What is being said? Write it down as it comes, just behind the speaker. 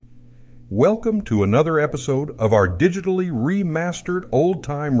Welcome to another episode of our digitally remastered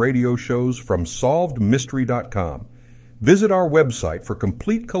old-time radio shows from SolvedMystery.com. Visit our website for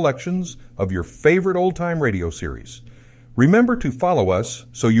complete collections of your favorite old-time radio series. Remember to follow us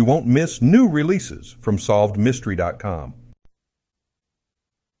so you won't miss new releases from SolvedMystery.com.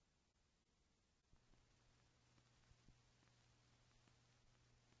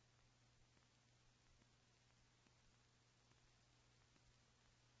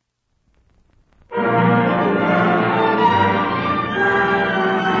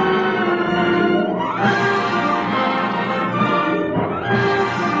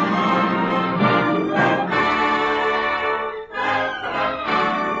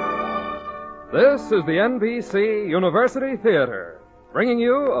 This is the NBC University Theater, bringing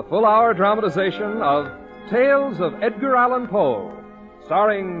you a full-hour dramatization of Tales of Edgar Allan Poe,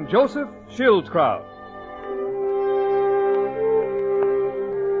 starring Joseph Schildkraut.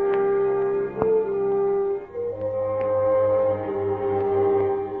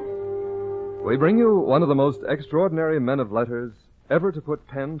 We bring you one of the most extraordinary men of letters ever to put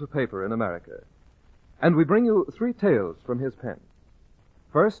pen to paper in America. And we bring you three tales from his pen.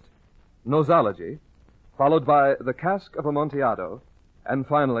 First, Nosology, followed by The Cask of Amontillado, and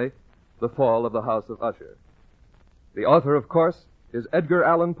finally, The Fall of the House of Usher. The author, of course, is Edgar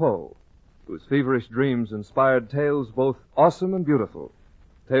Allan Poe, whose feverish dreams inspired tales both awesome and beautiful,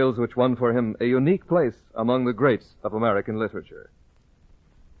 tales which won for him a unique place among the greats of American literature.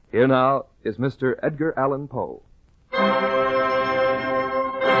 Here now is Mr. Edgar Allan Poe.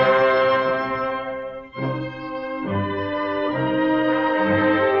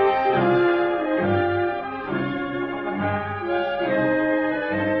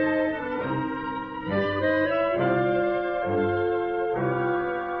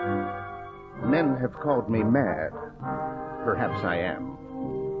 Men have called me mad. Perhaps I am.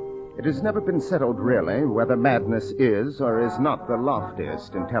 It has never been settled, really, whether madness is or is not the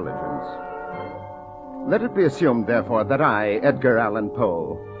loftiest intelligence. Let it be assumed, therefore, that I, Edgar Allan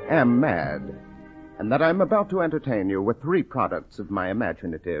Poe, am mad, and that I'm about to entertain you with three products of my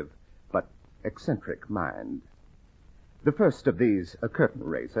imaginative but eccentric mind. The first of these, a curtain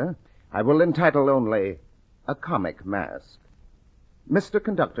raiser, I will entitle only A Comic Mask. Mr.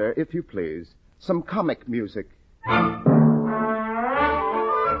 Conductor, if you please, some comic music.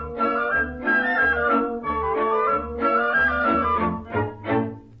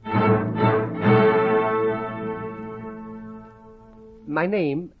 My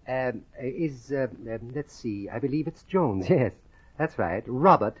name is, let's see, I believe it's Jones. Yes, that's right,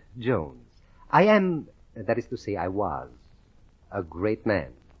 Robert Jones. I am, that is to say, I was, a great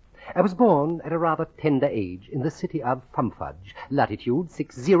man. I was born at a rather tender age in the city of Fumfudge, latitude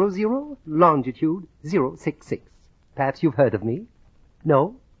 600, longitude 066. Perhaps you've heard of me?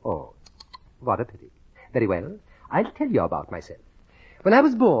 No? Oh, what a pity. Very well, I'll tell you about myself. When I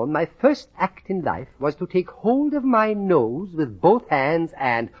was born, my first act in life was to take hold of my nose with both hands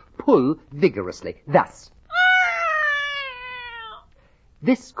and pull vigorously, thus.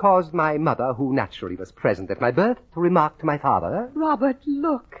 This caused my mother, who naturally was present at my birth, to remark to my father, Robert,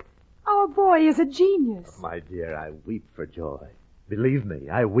 look. Our boy is a genius. My dear, I weep for joy. Believe me,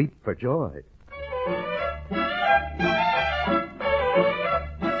 I weep for joy.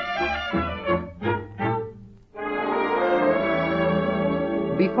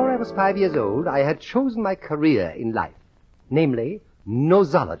 Before I was 5 years old, I had chosen my career in life, namely,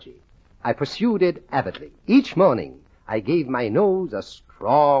 nosology. I pursued it avidly. Each morning, I gave my nose a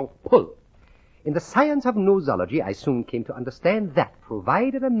strong pull. In the science of nosology, I soon came to understand that,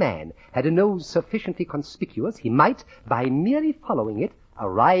 provided a man had a nose sufficiently conspicuous, he might, by merely following it,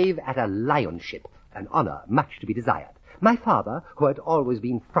 arrive at a lionship, an honor much to be desired. My father, who had always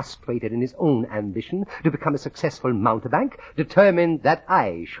been frustrated in his own ambition to become a successful mountebank, determined that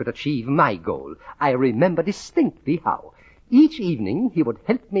I should achieve my goal. I remember distinctly how. Each evening he would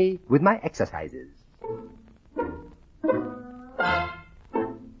help me with my exercises.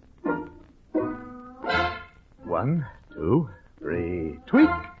 1, 2, 3, tweak.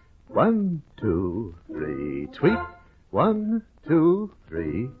 1, 2, 3, tweak. 1, 2,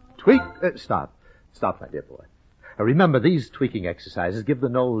 3, tweak. Stop, my dear boy. Remember, these tweaking exercises give the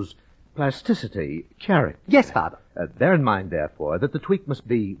nose plasticity, character. Yes, Father. Bear in mind, therefore, that the tweak must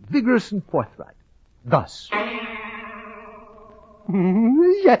be vigorous and forthright. Thus.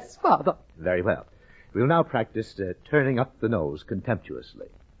 Yes, Father. Very well. We'll now practice turning up the nose contemptuously.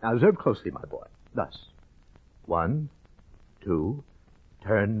 Now, observe closely, my boy. Thus. 1, 2,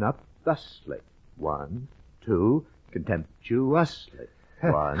 turn up thusly. 1, 2, contemptuously.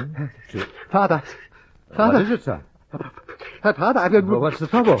 1, 2. Father. What is it, son? Father, I've... Well, what's the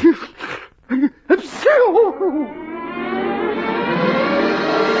trouble?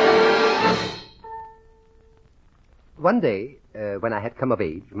 One day, when I had come of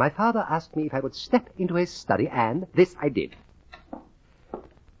age, my father asked me if I would step into his study, and this I did.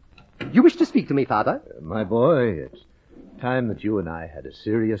 You wish to speak to me, Father? My boy, it's time that you and I had a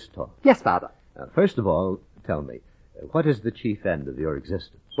serious talk. Yes, Father. First of all, tell me, what is the chief end of your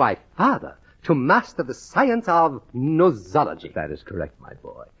existence? Why, Father, to master the science of nosology. That is correct, my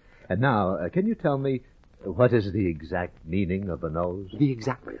boy. And now, can you tell me what is the exact meaning of a nose? The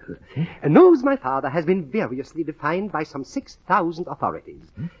exact meaning. A nose, my father, has been variously defined by some 6,000 authorities.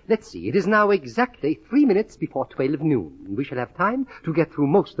 Let's see, it is now exactly 3 minutes before 12 noon. We shall have time to get through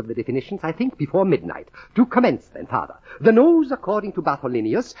most of the definitions, I think, before midnight. To commence, then, Father. The nose, according to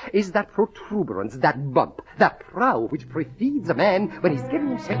Bartholinius, is that protuberance, that bump, that prow which precedes a man when he's getting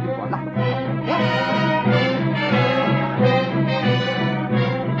himself into a lot of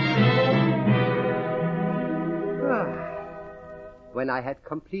When I had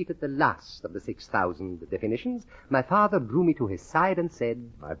completed the last of the 6,000 definitions, my father drew me to his side and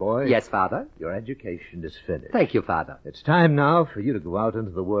said, My boy. Yes, Father? Your education is finished. Thank you, Father. It's time now for you to go out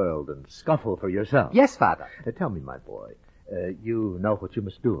into the world and scuffle for yourself. Yes, Father. Tell me, my boy, you know what you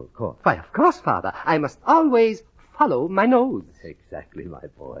must do, of course. Why, of course, Father. I must always follow my nose. Exactly, my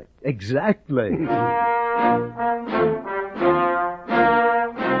boy. Exactly.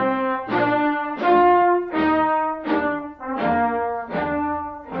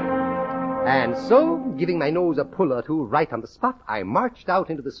 And so, giving my nose a pull or two right on the spot, I marched out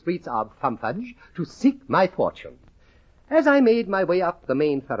into the streets of Fumfudge to seek my fortune. As I made my way up the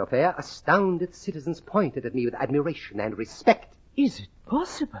main thoroughfare, astounded citizens pointed at me with admiration and respect. Is it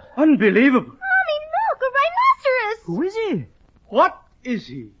possible? Unbelievable. Mommy, look, a rhinoceros! Who is he? What is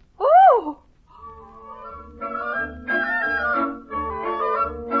he? Oh!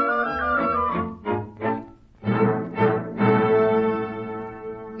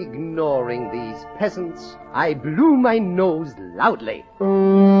 Ignoring these peasants, I blew my nose loudly.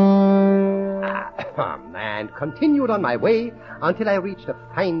 And continued on my way until I reached a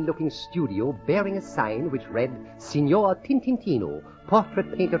fine-looking studio bearing a sign which read, Signor Tintintino,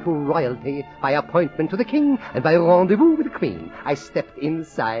 portrait painter to royalty, by appointment to the king and by rendezvous with the queen. I stepped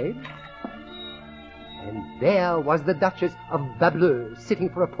inside, and there was the Duchess of Bableu sitting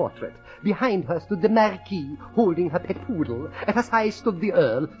for a portrait. Behind her stood the Marquis, holding her pet poodle. At her side stood the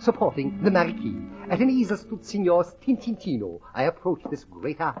Earl, supporting the Marquis. At an easel stood Signor Tintintino. I approached this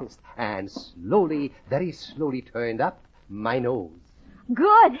great artist, and slowly, very slowly turned up my nose.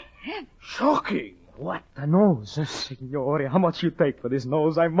 Good. Shocking. What a nose, signore. How much you take for this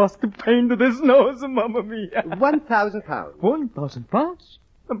nose? I must paint this nose, mamma mia. 1,000 pounds. 1,000 pounds?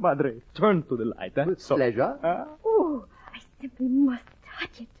 Madre, turn to the light. With pleasure. Oh, I simply must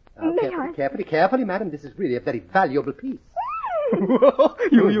touch it. Carefully, madam. This is really a very valuable piece.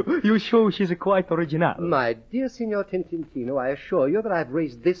 you show she's quite original. My dear Signor Tintintino, I assure you that I've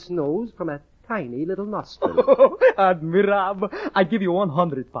raised this nose from a tiny little nostril. Oh, admirable. I give you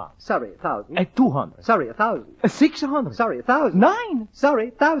 100 pounds. Sorry, 1,000. 200. Sorry, 1,000. 600. Sorry, 1,000. 9. Sorry,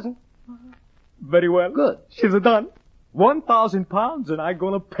 1,000. Very well. Good. She's done. 1,000 pounds, and I'm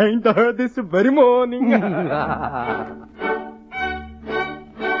gonna paint her this very morning.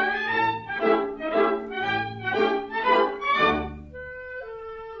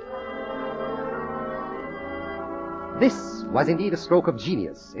 This was indeed a stroke of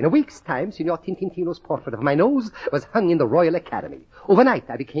genius. In a week's time, Signor Tintintino's portrait of my nose was hung in the Royal Academy.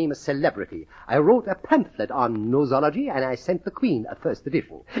 Overnight, I became a celebrity. I wrote a pamphlet on nosology, and I sent the Queen a first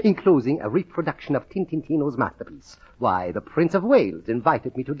edition, enclosing a reproduction of Tintintino's masterpiece. Why, the Prince of Wales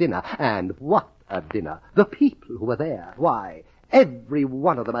invited me to dinner, and what a dinner! The people who were there, why, every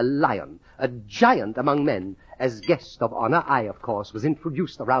one of them a lion, a giant among men. As guest of honor, I, of course, was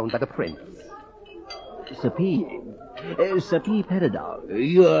introduced around by the Prince. Sir P. Peridot.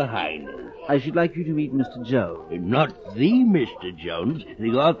 Your Highness, I should like you to meet Mr. Jones. Not the Mr. Jones,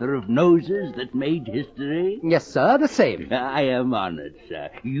 the author of Noses That Made History? Yes, sir, the same. I am honored, sir.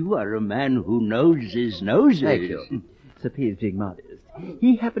 You are a man who knows his noses. Thank you. Sir P. is being modest.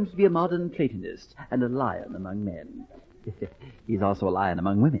 He happens to be a modern Platonist and a lion among men. He's also a lion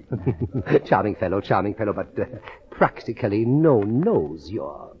among women. Charming fellow, but practically no nose,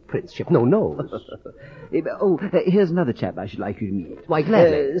 your princeship, no nose. Here's another chap I should like you to meet. Why,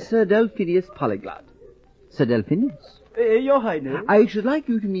 gladly. Sir Delphinius Polyglot. Sir Delphinius? Your Highness. I should like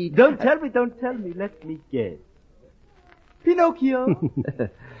you to meet... Don't tell me. Let me guess. Pinocchio.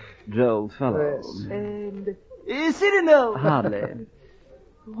 Droll fellow. And Cyrano. Hardly.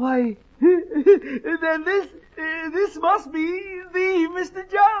 Why, then this must be the Mr.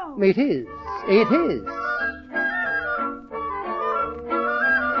 Jones. It is. it is.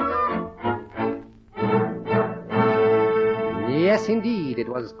 Yes, indeed, it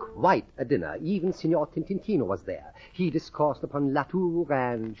was quite a dinner. Even Signor Tintintino was there. He discoursed upon Latour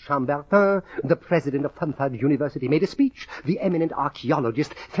and Chambertin. The president of Thumthud University made a speech. The eminent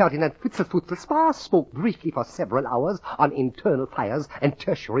archaeologist Ferdinand Futzelfutzelspa spoke briefly for several hours on internal fires and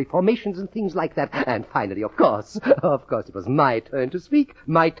tertiary formations and things like that. And finally, of course, it was my turn to speak.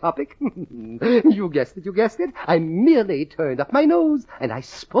 My topic. You guessed it. I merely turned up my nose and I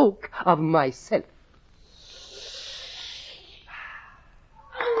spoke of myself.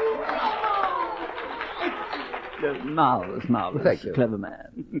 Marvelous. Thank you. Clever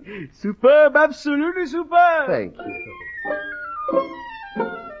man. Superb, absolutely superb. Thank you.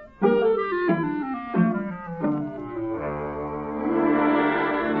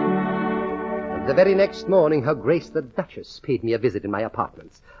 The very next morning, Her Grace the Duchess paid me a visit in my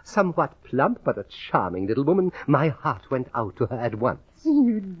apartments. Somewhat plump, but a charming little woman. My heart went out to her at once.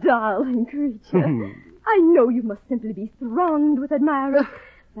 You darling creature. I know you must simply be thronged with admirers.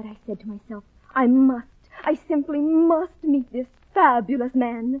 But I said to myself, I simply must meet this fabulous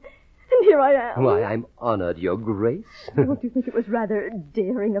man. And here I am. Why, I'm honored, Your Grace. Don't you think it was rather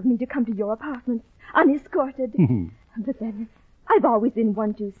daring of me to come to your apartments, unescorted? But then, I've always been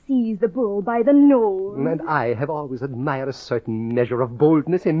one to seize the bull by the nose. And I have always admired a certain measure of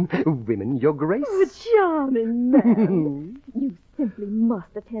boldness in women, Your Grace. Oh, charming man. You simply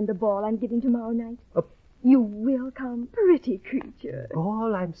must attend the ball I'm giving tomorrow night. You will come, pretty creature.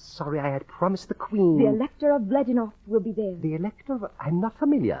 Oh, I'm sorry. I had promised the Queen. The Elector of Bledinoff will be there. The Elector of... I'm not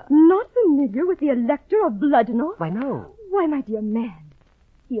familiar. Not familiar with the Elector of Bledinoff? Why, no. Why, my dear man,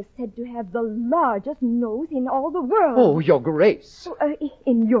 he is said to have the largest nose in all the world. Oh, Your Grace.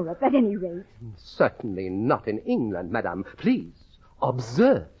 In Europe, at any rate. Certainly not in England, madame. Please,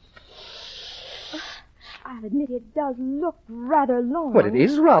 observe. I'll admit it does look rather long. Well, it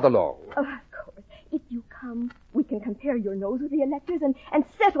is rather long. Of course. If you come, we can compare your nose with the Elector's and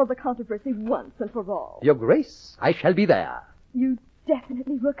settle the controversy once and for all. Your Grace, I shall be there. You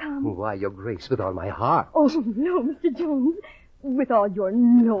definitely will come? Why, Your Grace, with all my heart. Oh, no, Mr. Jones. With all your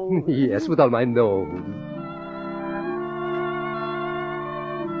nose. Yes, with all my nose.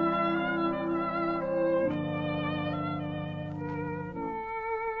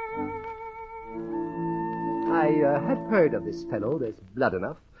 I had heard of this fellow, this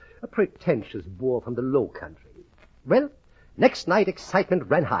Bledinoff, a pretentious boor from the Low Country. Well, next night excitement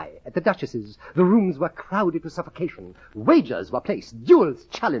ran high. At the Duchess's, the rooms were crowded to suffocation. Wagers were placed, duels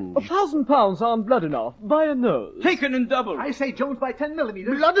challenged. £1,000 on Bledinoff by a nose. Taken in double. I say Jones by 10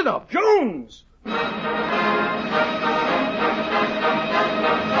 millimeters. Bledinoff. Jones!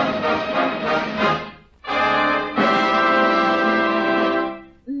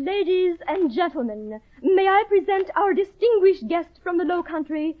 Ladies and gentlemen, may I present our distinguished guest from the Low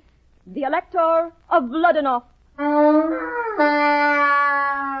Country, the Elector of Bledinoff.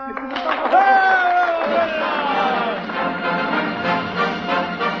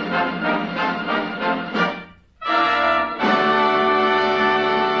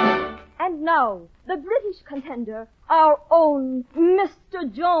 And now, the British contender, our own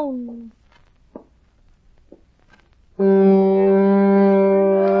Mr. Jones.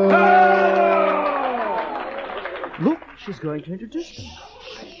 Look, she's going to introduce them.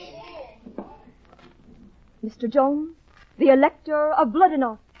 Mr. Jones, the Elector of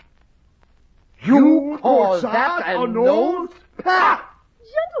Bledinoff. You call that a nose? Pah!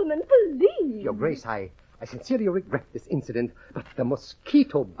 Gentlemen, please. Your Grace, I sincerely regret this incident, but the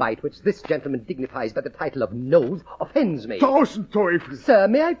mosquito bite which this gentleman dignifies by the title of nose offends me. Tausend Teufel. Sir,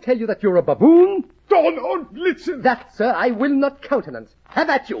 may I tell you that you're a baboon? Don und Blitzen. That, sir, I will not countenance. Have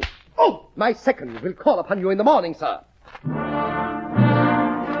at you. Oh, my second will call upon you in the morning, sir.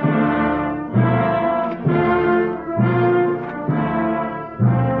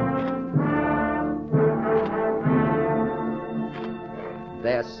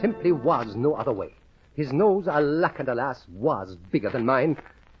 There simply was no other way. His nose, alack and alas, was bigger than mine.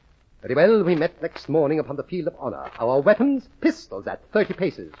 Very well, we met next morning upon the field of honor. Our weapons, pistols at 30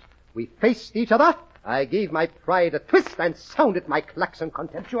 paces. We faced each other. I gave my pride a twist and sounded my klaxon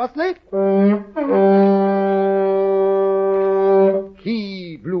contemptuously.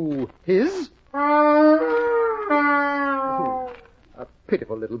 He blew his. A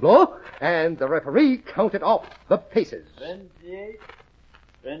pitiful little blow, and the referee counted off the paces. 28,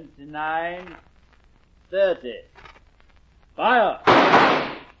 29, 30. Fire!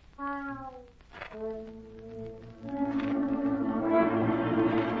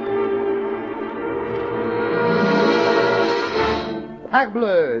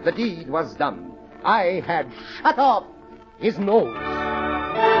 Parbleu, the deed was done. I had shut off his nose.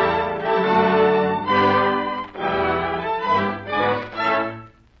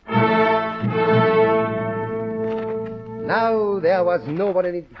 Now there was no one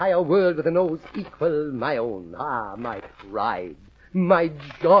in the entire world with a nose equal my own. Ah, my pride, my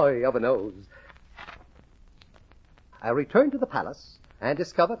joy of a nose. I returned to the palace and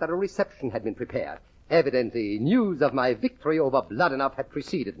discovered that a reception had been prepared. Evidently, news of my victory over Blood-enough had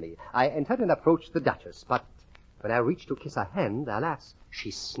preceded me. I entered and approached the Duchess, but when I reached to kiss her hand, alas,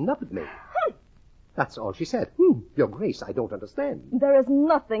 she snubbed me. That's all she said. Your Grace, I don't understand. There is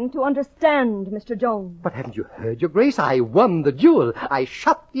nothing to understand, Mr. Jones. But haven't you heard, Your Grace? I won the duel. I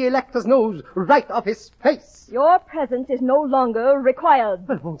shot the Elector's nose right off his face. Your presence is no longer required.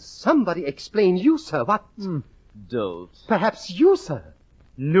 Well, won't somebody explain you, sir? What? Don't. Perhaps you, sir.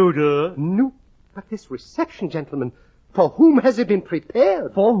 Noodle. No. But this reception, gentlemen, for whom has it been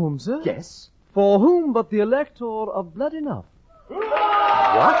prepared? For whom, sir? Yes. For whom but the Elector of Blood-enough?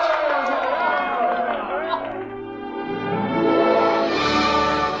 What?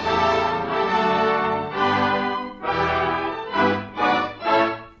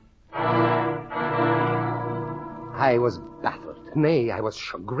 I was baffled. Nay, I was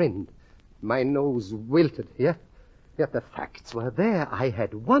chagrined. My nose wilted, yet the facts were there. I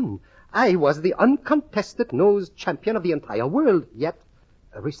had won. I was the uncontested nose champion of the entire world. Yet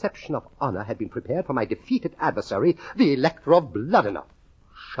a reception of honor had been prepared for my defeated adversary, the Elector of Blood-enough.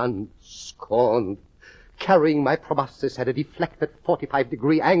 Shunned, scorned, carrying my proboscis at a deflected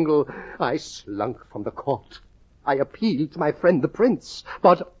 45-degree angle, I slunk from the court. I appealed to my friend the prince,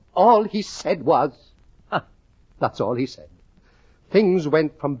 but all he said was... That's all he said. Things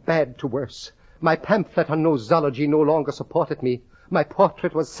went from bad to worse. My pamphlet on nosology no longer supported me. My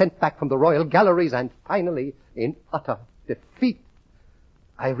portrait was sent back from the royal galleries, and finally, in utter defeat,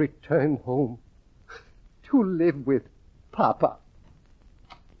 I returned home to live with Papa.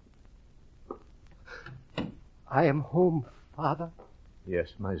 I am home, Father.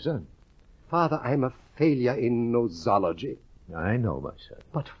 Yes, my son. Father, I'm a failure in nosology. I know, my son.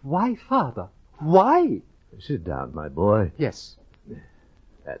 But why, Father? Why? Sit down, my boy. Yes.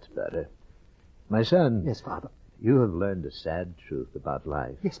 That's better. My son. Yes, Father. You have learned a sad truth about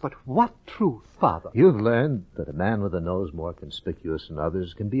life. Yes, but what truth, Father? You've learned that a man with a nose more conspicuous than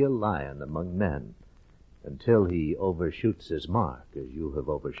others can be a lion among men until he overshoots his mark, as you have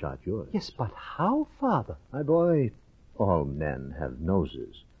overshot yours. Yes, but how, Father? My boy, all men have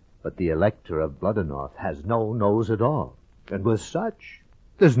noses, but the Elector of Blood-enough has no nose at all. And with such,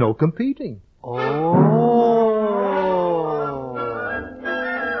 there's no competing. Oh.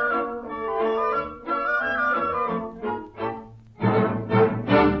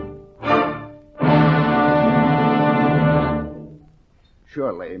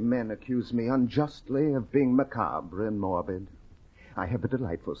 Surely men accuse me unjustly of being macabre and morbid. I have a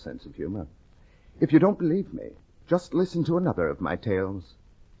delightful sense of humor. If you don't believe me, just listen to another of my tales.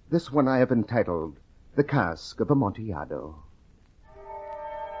 This one I have entitled The Cask of Amontillado.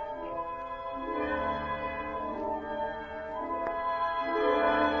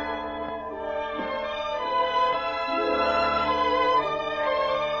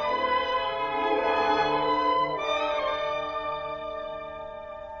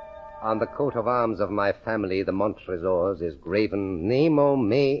 On the coat of arms of my family, the Montresors, is graven Nemo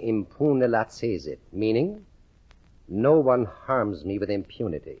me impune lacessit, meaning, no one harms me with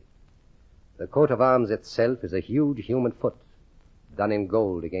impunity. The coat of arms itself is a huge human foot, done in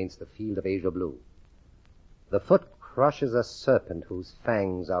gold against the field of azure blue. The foot crushes a serpent whose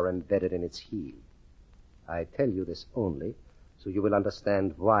fangs are embedded in its heel. I tell you this only so you will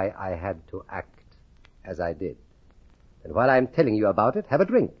understand why I had to act as I did. And while I'm telling you about it, have a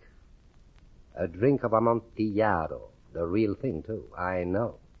drink. A drink of Amontillado, the real thing, too. I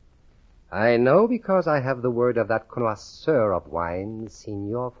know. I know because I have the word of that connoisseur of wine,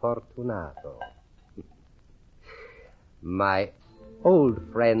 Signor Fortunato. My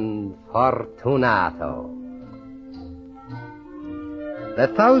old friend Fortunato. The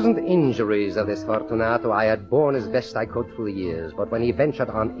 1,000 injuries of this Fortunato I had borne as best I could through the years, but when he ventured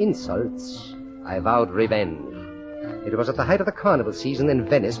on insults, I vowed revenge. It was at the height of the carnival season in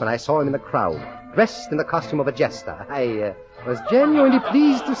Venice when I saw him in the crowd, dressed in the costume of a jester. I was genuinely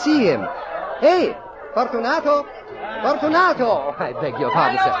pleased to see him. Hey, Fortunato! Fortunato! I beg your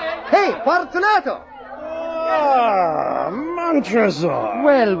pardon, sir. Hey, Fortunato! Ah, Montresor.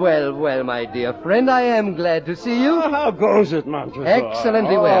 Well, my dear friend, I am glad to see you. How goes it, Montresor?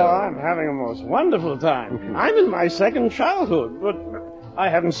 Excellently well. I'm having a most wonderful time. I'm in my second childhood, but I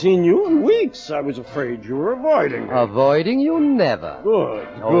haven't seen you in weeks. I was afraid you were avoiding me. Avoiding you never. Good,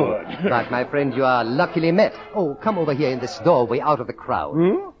 good. But, my friend, you are luckily met. Oh, come over here in this doorway out of the crowd.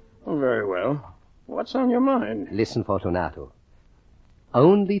 Oh, very well. What's on your mind? Listen, Fortunato.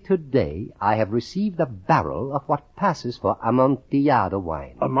 Only today I have received a barrel of what passes for Amontillado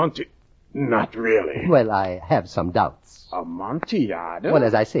wine. Not really. Well, I have some doubts. Amontillado? Well,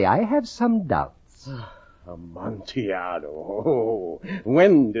 as I say, I have some doubts. Amontillado. Oh,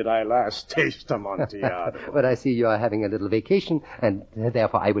 when did I last taste Amontillado? But I see you are having a little vacation, and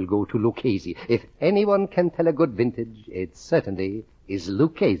therefore I will go to Lucchese. If anyone can tell a good vintage, it certainly is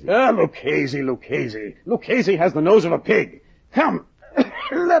Lucchese. Lucchese. Lucchese has the nose of a pig. Come,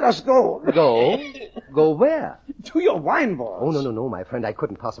 let us go. Go? Go where? To your wine vaults. Oh, no, my friend. I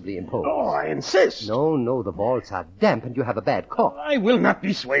couldn't possibly impose. Oh, I insist. No, the vaults are damp and you have a bad cough. I will not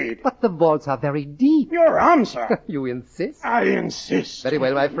be swayed. But the vaults are very deep. Your arm, sir. You insist? I insist. Very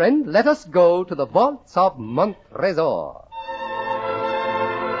well, my friend. Let us go to the vaults of Montresor.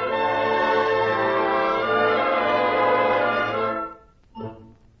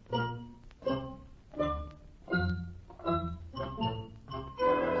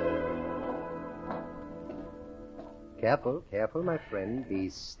 Careful, my friend.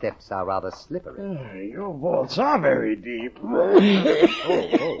 These steps are rather slippery. Your vaults are very deep.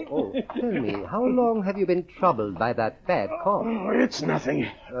 Oh. Tell me, how long have you been troubled by that bad cough? Oh, it's nothing.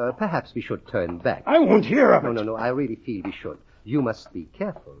 Perhaps we should turn back. I won't hear of it. No, I really feel we should. You must be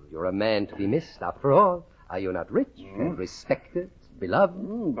careful. You're a man to be missed. After all, are you not rich and respected,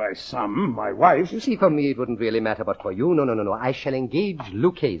 beloved? By some, my wife. You see, for me it wouldn't really matter, but for you, no. I shall engage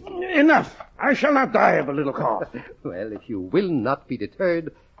Lucchese. Enough. I shall not die of a little cough. Well, if you will not be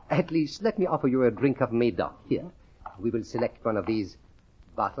deterred, at least let me offer you a drink of Medoc. Here, we will select one of these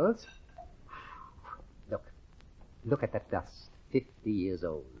bottles. Look at that dust. 50 years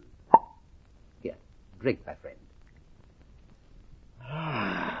old. Here, drink, my friend.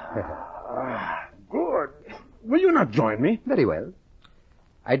 Good. Will you not join me? Very well.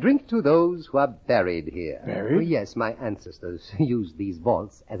 I drink to those who are buried here. Buried? Oh, yes, my ancestors used these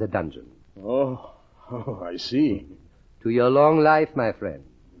vaults as a dungeon. Oh, I see. To your long life, my friend.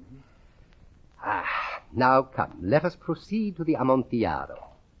 Now come, let us proceed to the Amontillado.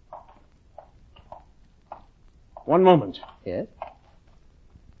 One moment. Yes?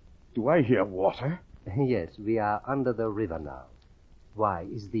 Do I hear water? Yes, we are under the river now. Why,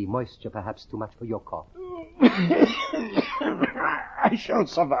 is the moisture perhaps too much for your cough? I shall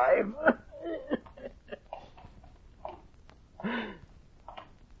survive.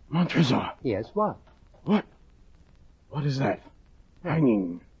 Montresor. Yes, what? What is that?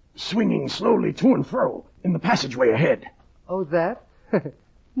 Hanging, swinging slowly to and fro in the passageway ahead. Oh, that?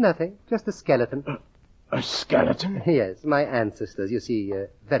 Nothing, just a skeleton. A skeleton? Yes, my ancestors, you see,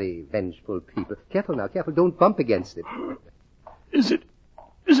 very vengeful people. Careful now, careful, don't bump against it. Is it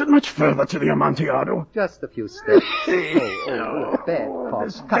much further to the Amontillado? Just a few steps. Oh, bad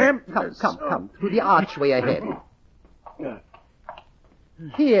cough. Come, through the archway ahead.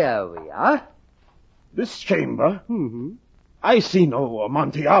 Here we are. This chamber? Mm-hmm. I see no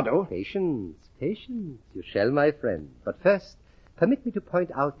Amontillado. Patience. You shall, my friend. But first, permit me to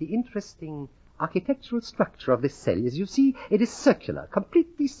point out the interesting architectural structure of this cell. As you see, it is circular,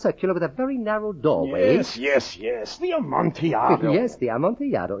 completely circular, with a very narrow doorway. Yes. The Amontillado. Yes, the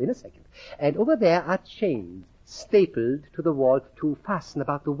Amontillado, in a second. And over there are chains stapled to the wall to fasten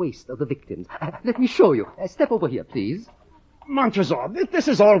about the waist of the victims. Let me show you. Step over here, please. Montresor, this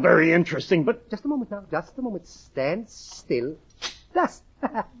is all very interesting, but... Just a moment now, Stand still. Thus.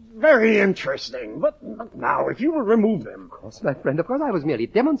 Very interesting, but now, if you will remove them... Of course, my friend, of course, I was merely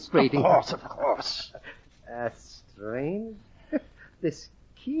demonstrating... Of course. Strange. This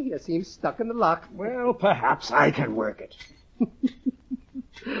key here seems stuck in the lock. Well, perhaps I can work it.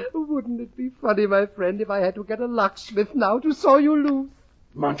 Wouldn't it be funny, my friend, if I had to get a locksmith now to saw you loose?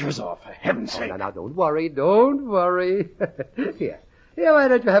 Montresor, for heaven's sake. Now, don't worry. Here, why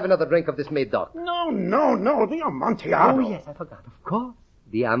don't you have another drink of this Medoc? No, the Amontillado. Oh, yes, I forgot, of course.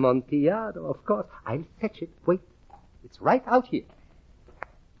 The Amontillado, of course. I'll fetch it. Wait, it's right out here.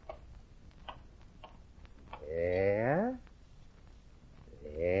 There.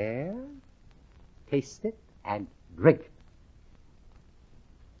 Taste it and drink.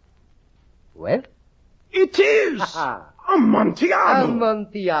 Well? It is! Amontillado!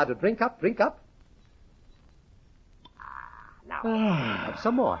 Amontillado. Drink up. Now, have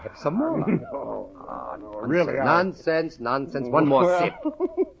some more. No, really. Nonsense. One more sip.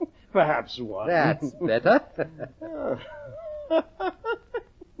 Perhaps one. That's better.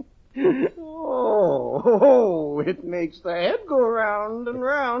 Oh, it makes the head go round and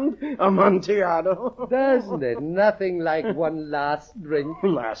round. Amontillado. Doesn't it? Nothing like one last drink.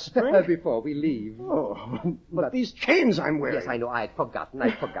 Last drink? Before we leave. Oh, but these chains I'm wearing. Yes, I know. I'd forgotten.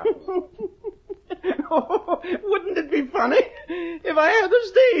 Oh, wouldn't it be funny if I had to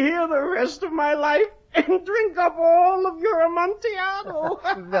stay here the rest of my life and drink up all of your Amontillado?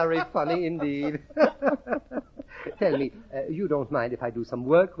 Very funny indeed. Tell me, you don't mind if I do some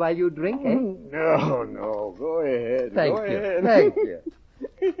work while you drink, eh? No. Go ahead. Thank you.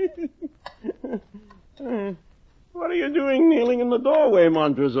 What are you doing kneeling in the doorway,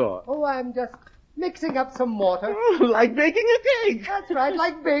 Montresor? Oh, I'm just mixing up some mortar. Oh, like baking a cake. That's right,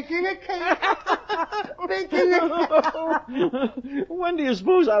 like baking a cake. When do you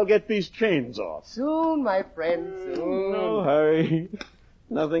suppose I'll get these chains off? Soon, my friend, soon. No hurry.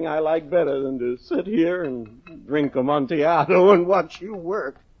 Nothing I like better than to sit here and drink Amontillado and watch you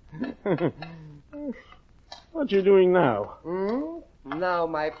work. What you doing now? Now,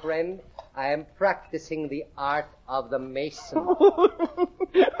 my friend, I am practicing the art of the mason.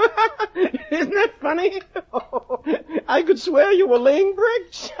 Isn't that funny? I could swear you were laying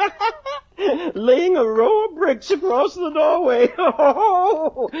bricks. Laying a row of bricks across the doorway.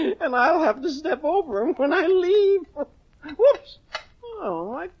 And I'll have to step over them when I leave. Whoops.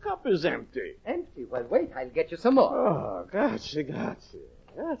 Oh, my cup is empty. Empty? Well, wait, I'll get you some more. Oh, grazie,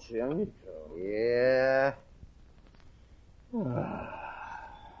 amico. Yeah.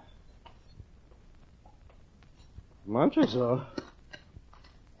 Montresor.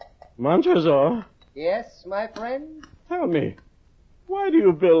 Yes, my friend? Tell me, why do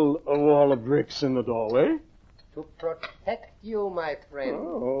you build a wall of bricks in the doorway? To protect you, my friend.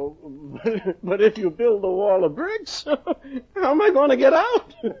 Oh, but if you build a wall of bricks, how am I going to get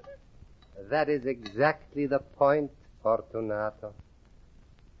out? That is exactly the point, Fortunato.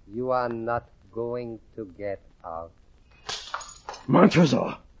 You are not going to get out.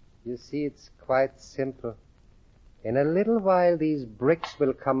 Montresor. You see, it's quite simple. In a little while, these bricks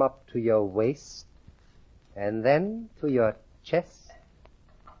will come up to your waist, and then to your chest,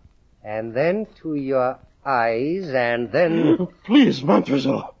 and then to your eyes, and then... Please,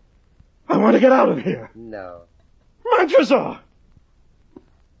 Montresor. I want to get out of here. No. Montresor!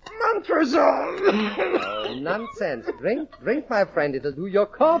 Montresor! Oh, nonsense. Drink, my friend. It'll do your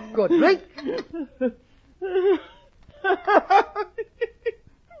cough good. Drink!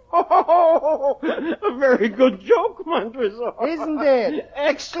 Oh, a very good joke, Montresor. Isn't it?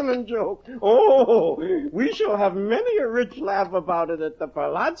 Excellent joke. Oh, we shall have many a rich laugh about it at the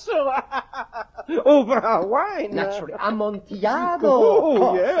Palazzo. Over our wine. Naturally. Amontillado.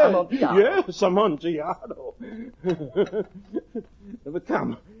 Oh, yes. Amontillado. Yes, Amontillado. But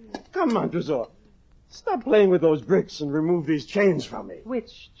come, Montresor. Stop playing with those bricks and remove these chains from me.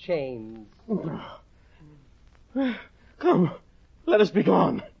 Which chains? Come, let us be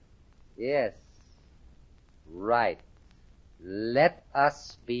gone. Yes. Right. Let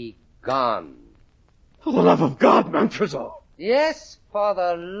us be gone. For the love of God, Montresor. Yes, for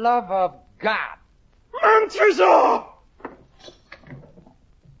the love of God. Montresor!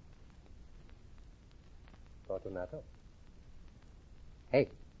 Fortunato. Hey,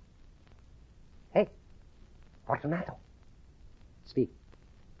 Fortunato. Speak.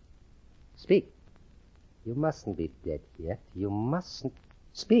 You mustn't be dead yet. You mustn't.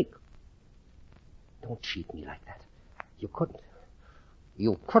 Speak. Don't cheat me like that. You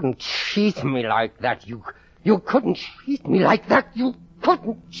couldn't cheat me like that. You couldn't cheat me like that. You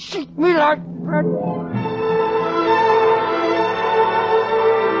couldn't cheat me like that.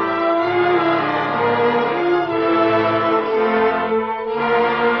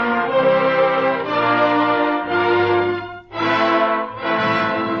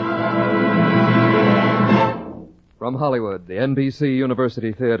 From Hollywood, the NBC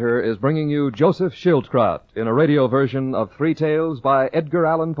University Theater is bringing you Joseph Schildkraut in a radio version of Three Tales by Edgar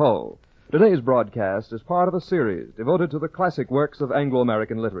Allan Poe. Today's broadcast is part of a series devoted to the classic works of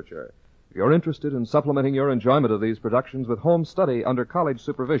Anglo-American literature. If you're interested in supplementing your enjoyment of these productions with home study under college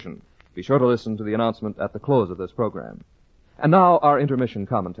supervision, be sure to listen to the announcement at the close of this program. And now our intermission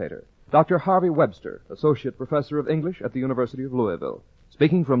commentator, Dr. Harvey Webster, Associate Professor of English at the University of Louisville.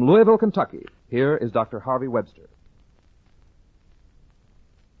 Speaking from Louisville, Kentucky, here is Dr. Harvey Webster.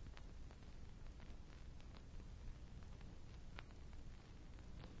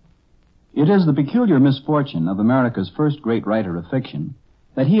 It is the peculiar misfortune of America's first great writer of fiction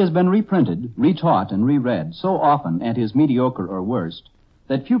that he has been reprinted, retaught, and reread so often at his mediocre or worst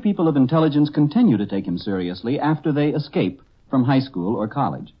that few people of intelligence continue to take him seriously after they escape from high school or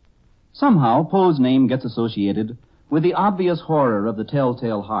college. Somehow, Poe's name gets associated with the obvious horror of the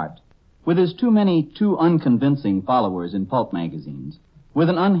telltale heart, with his too many too unconvincing followers in pulp magazines, with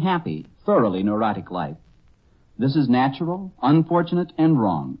an unhappy, thoroughly neurotic life. This is natural, unfortunate, and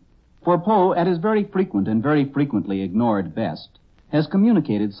wrong, for Poe, at his very frequent and very frequently ignored best, has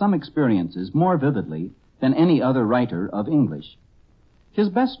communicated some experiences more vividly than any other writer of English. His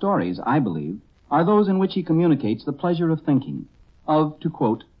best stories, I believe, are those in which he communicates the pleasure of thinking, of, to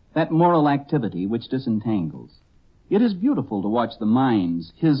quote, that moral activity which disentangles. It is beautiful to watch the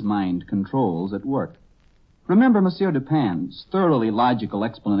minds his mind controls at work. Remember Monsieur Dupin's thoroughly logical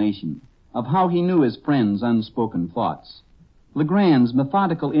explanation of how he knew his friend's unspoken thoughts, Legrand's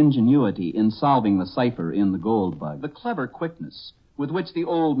methodical ingenuity in solving the cipher in The Gold Bug, the clever quickness with which the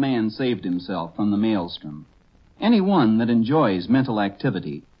old man saved himself from the maelstrom. Anyone that enjoys mental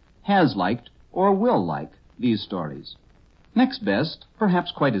activity has liked or will like these stories. Next best,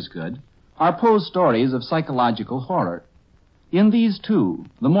 perhaps quite as good, are Poe's stories of psychological horror. In these, too,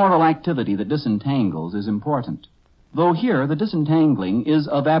 the moral activity that disentangles is important, though here the disentangling is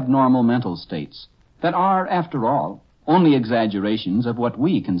of abnormal mental states that are, after all, only exaggerations of what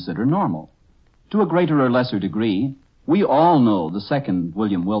we consider normal. To a greater or lesser degree, we all know the second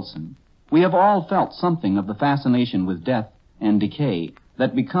William Wilson. We have all felt something of the fascination with death and decay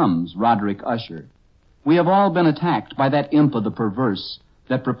that becomes Roderick Usher. We have all been attacked by that imp of the perverse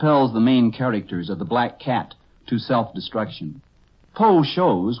that propels the main characters of The Black Cat to self-destruction. Poe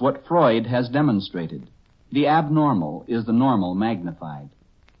shows what Freud has demonstrated. The abnormal is the normal magnified.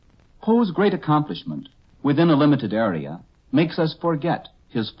 Poe's great accomplishment, within a limited area, makes us forget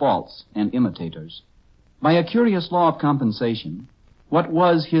his faults and imitators. By a curious law of compensation, what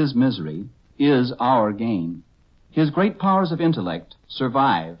was his misery is our gain. His great powers of intellect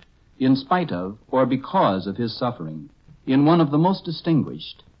survive in spite of or because of his suffering in one of the most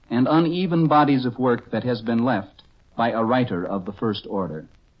distinguished and uneven bodies of work that has been left by a writer of the first order.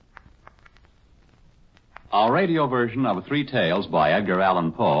 Our radio version of Three Tales by Edgar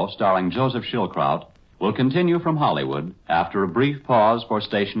Allan Poe, starring Joseph Schildkraut, will continue from Hollywood after a brief pause for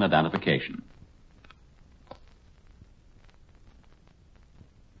station identification.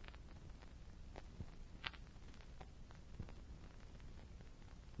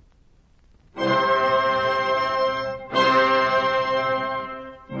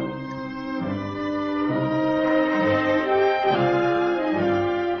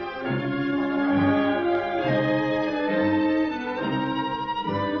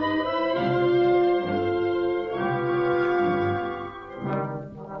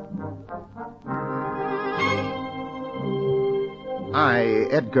 I,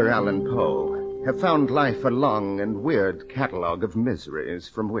 Edgar Allan Poe, have found life a long and weird catalogue of miseries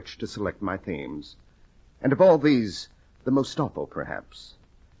from which to select my themes. And of all these, the most awful, perhaps,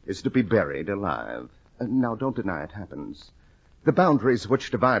 is to be buried alive. Now, don't deny it happens. The boundaries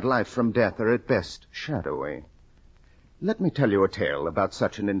which divide life from death are at best shadowy. Let me tell you a tale about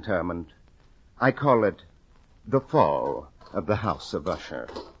such an interment. I call it The Fall of the House of Usher.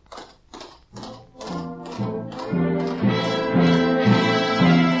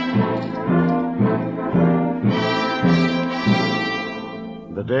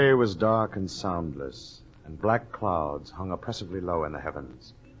 The day was dark and soundless, and black clouds hung oppressively low in the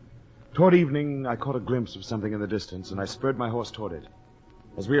heavens. Toward evening, I caught a glimpse of something in the distance, and I spurred my horse toward it.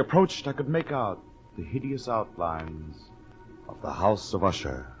 As we approached, I could make out the hideous outlines of the House of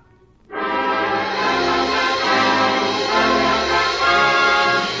Usher.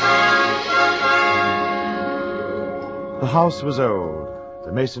 The house was old,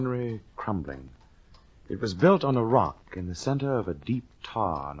 the masonry crumbling. It was built on a rock in the center of a deep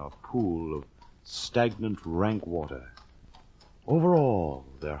tarn or pool of stagnant, rank water. Over all,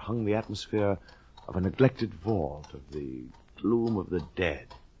 there hung the atmosphere of a neglected vault, of the gloom of the dead.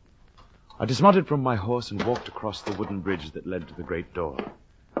 I dismounted from my horse and walked across the wooden bridge that led to the great door.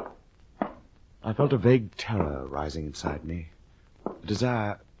 I felt a vague terror rising inside me, a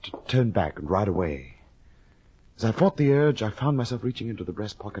desire to turn back and ride away. As I fought the urge, I found myself reaching into the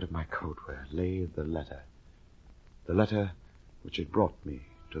breast pocket of my coat where lay the letter which had brought me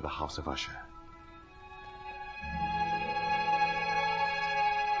to the House of Usher.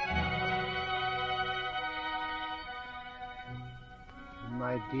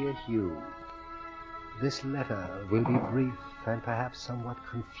 My dear Hugh, this letter will be brief and perhaps somewhat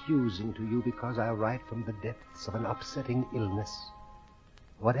confusing to you because I write from the depths of an upsetting illness.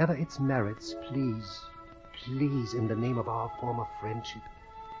 Whatever its merits, please, in the name of our former friendship,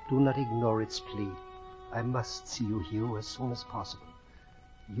 do not ignore its plea. I must see you, Hugh, as soon as possible.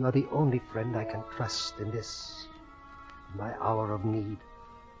 You are the only friend I can trust in this, my hour of need.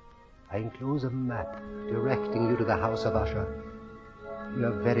 I enclose a map directing you to the house of Usher.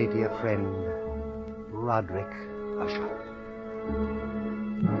 Your very dear friend, Roderick Usher.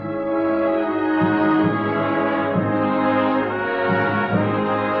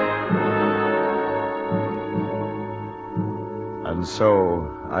 And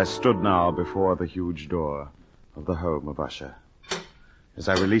so I stood now before the huge door of the home of Usher. As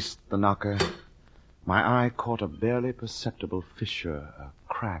I released the knocker, my eye caught a barely perceptible fissure, a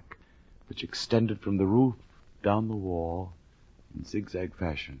crack, which extended from the roof down the wall in zigzag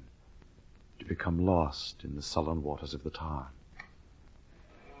fashion to become lost in the sullen waters of the tarn.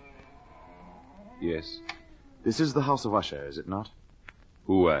 Yes? This is the house of Usher, is it not?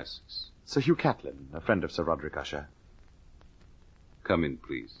 Who asks? Sir Hugh Catlin, a friend of Sir Roderick Usher. Come in,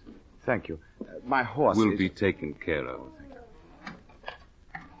 please. Thank you. My horse will is... be taken care of.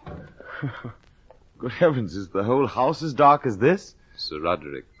 Good heavens, is the whole house as dark as this? Sir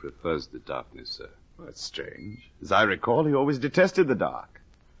Roderick prefers the darkness, sir. Well, that's strange. As I recall, he always detested the dark.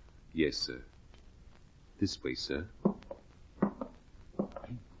 Yes, sir. This way, sir.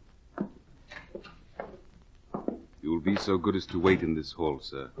 You will be so good as to wait in this hall,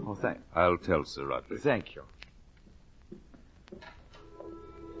 sir. Oh, I'll tell Sir Roderick. Thank you.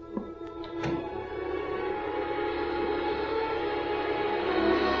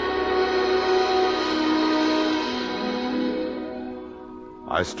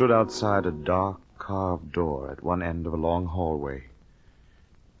 I stood outside a dark, carved door at one end of a long hallway.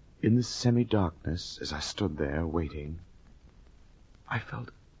 In the semi-darkness, as I stood there waiting, I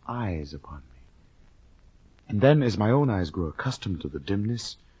felt eyes upon me. And then, as my own eyes grew accustomed to the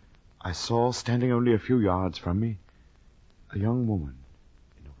dimness, I saw, standing only a few yards from me, a young woman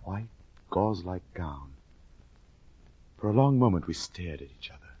in a white, gauze-like gown. For a long moment we stared at each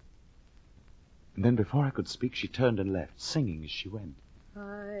other. And then, before I could speak, she turned and left, singing as she went.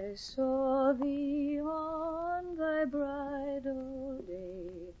 I saw thee on thy bridal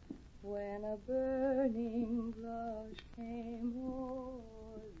day, when a burning blush came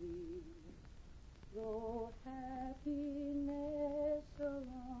o'er thee. Though happiness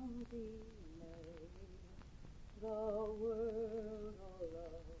around thee lay, the world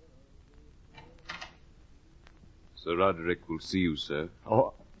around thee. Sir Roderick will see you, sir.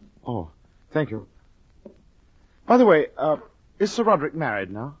 Oh, thank you. By the way, is Sir Roderick married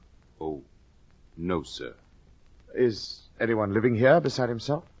now? Oh, no, sir. Is anyone living here beside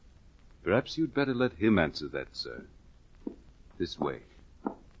himself? Perhaps you'd better let him answer that, sir. This way.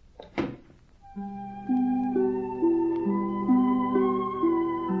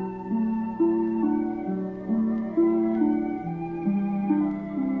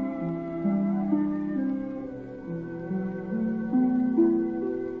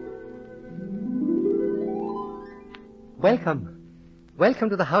 Welcome. Welcome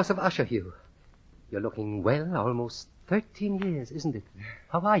to the house of Usher, Hugh. You're looking well, almost 13 years, isn't it?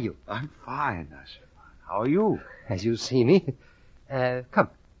 How are you? I'm fine, Usher. How are you? As you see me. Come.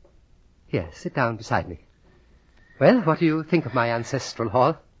 Here, sit down beside me. Well, what do you think of my ancestral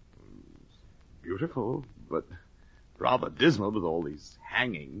hall? Beautiful, but rather dismal with all these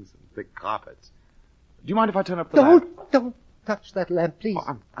hangings and thick carpets. Do you mind if I turn up the lamp? Don't touch that lamp, please.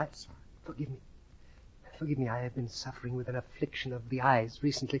 Oh, I'm sorry. Forgive me. Forgive me, I have been suffering with an affliction of the eyes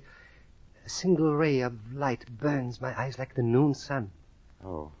recently. A single ray of light burns my eyes like the noon sun.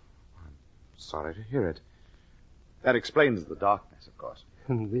 Oh, I'm sorry to hear it. That explains the darkness, of course.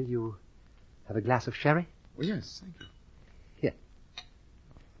 And will you have a glass of sherry? Well, yes, thank you. Here.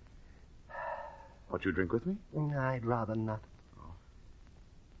 What, you drink with me? I'd rather not. Oh.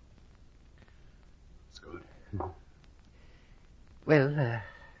 That's good. Well,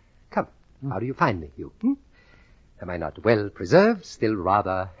 come. How do you find me, Hugh? Am I not well preserved, still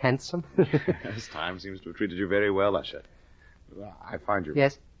rather handsome? Yes, time seems to have treated you very well, Usher. I find you...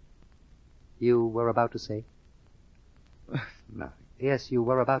 Yes? You were about to say? Nothing. Yes, you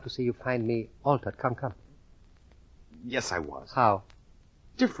were about to say you find me altered. Come. Yes, I was. How?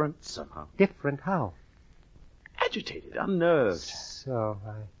 Different, somehow. Different how? Agitated, unnerved. So,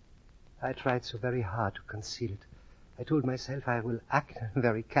 I tried so very hard to conceal it. I told myself I will act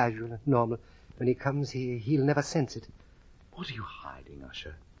very casual and normal. When he comes, he'll never sense it. What are you hiding,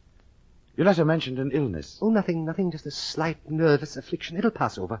 Usher? Your letter mentioned an illness. Oh, nothing, just a slight nervous affliction. It'll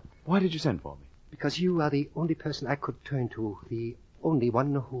pass over. Why did you send for me? Because you are the only person I could turn to, the only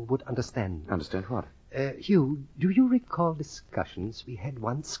one who would understand. Understand what? Hugh, do you recall discussions we had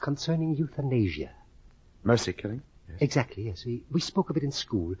once concerning euthanasia? Mercy killing? Yes. Exactly, yes. We spoke of it in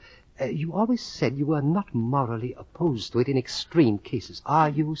school. You always said you were not morally opposed to it in extreme cases. Are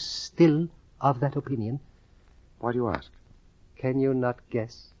you still of that opinion? Why do you ask? Can you not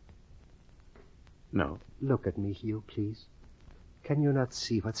guess? No. Look at me, Hugh, please. Can you not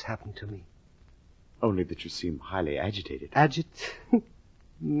see what's happened to me? Only that you seem highly agitated.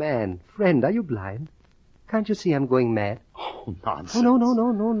 Man, friend, are you blind? Can't you see I'm going mad? Oh, nonsense. Oh,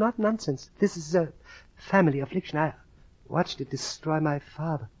 no, not nonsense. This is a family affliction. I watched it destroy my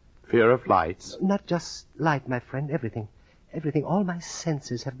father. Fear of lights? Not just light, my friend, everything. Everything, all my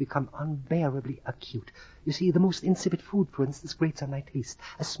senses have become unbearably acute. You see, the most insipid food, for instance, grates on my taste.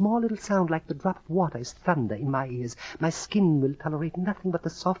 A small little sound like the drop of water is thunder in my ears. My skin will tolerate nothing but the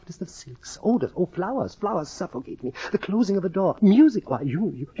softest of silks. Odors, flowers suffocate me. The closing of a door. Music, why,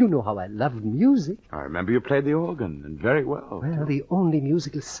 you know how I love music. I remember you played the organ, and very well. Well, the only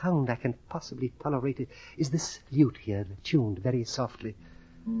musical sound I can possibly tolerate is this lute here, tuned very softly.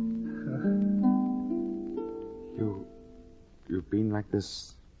 You've been like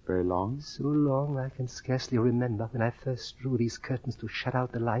this very long? So long I can scarcely remember when I first drew these curtains to shut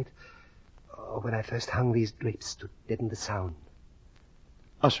out the light, or when I first hung these drapes to deaden the sound.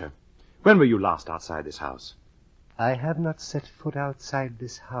 Usher, when were you last outside this house? I have not set foot outside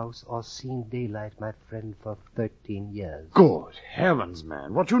this house or seen daylight, my friend, for 13 years. Good heavens,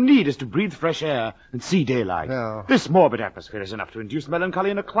 man. What you need is to breathe fresh air and see daylight. No. This morbid atmosphere is enough to induce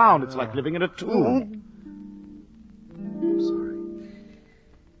melancholy in a clown. It's like living in a tomb. I'm sorry.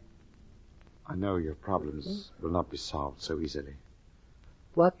 I know your problems will not be solved so easily.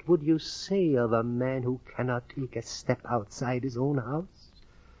 What would you say of a man who cannot take a step outside his own house?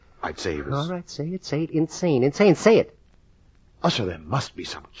 I'd say he was... All right, say it. Insane, say it. Usher, there must be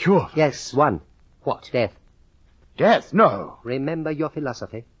some cure for Yes, this. one. What? Death. Death? No. Remember your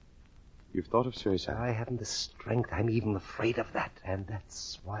philosophy. You've thought of suicide? I haven't the strength. I'm even afraid of that. And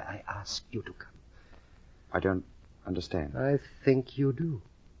that's why I asked you to come. I don't understand. I think you do.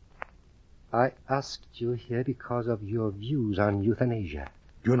 I asked you here because of your views on euthanasia.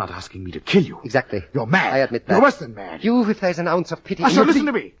 You're not asking me to kill you. Exactly. You're mad. I admit that. You're worse than mad. You, if there's an ounce of pity... Usher, listen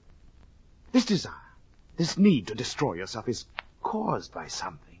to me. This desire, this need to destroy yourself is caused by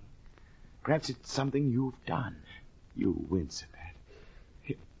something. Perhaps it's something you've done. You wince at that.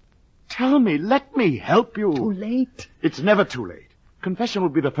 Here, tell me, let me help you. Too late. It's never too late. Confession will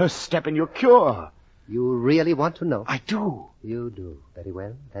be the first step in your cure. You really want to know? I do. You do. Very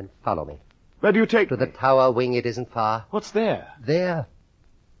well. Then follow me. Where do you take me? To the tower wing. It isn't far. What's there? There,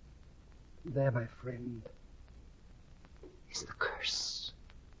 my friend, is the curse.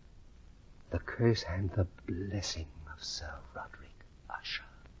 The curse and the blessing of Sir Roderick Usher.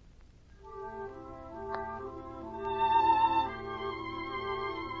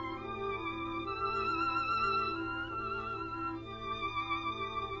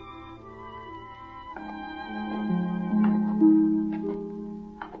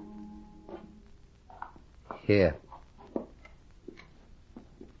 Here.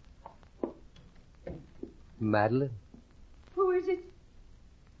 Madeline? Who is it?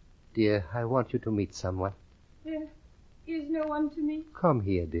 Dear, I want you to meet someone. There is no one to meet. Come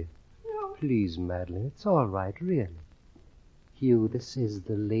here, dear. No. Please, Madeline. It's all right, really. Hugh, this is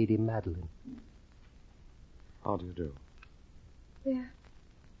the Lady Madeline. How do you do?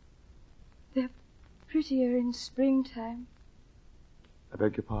 They're prettier in springtime. I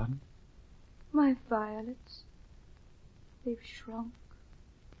beg your pardon? My violets. They've shrunk.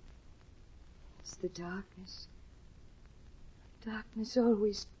 It's the darkness. Darkness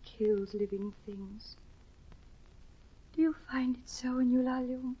always kills living things. Do you find it so in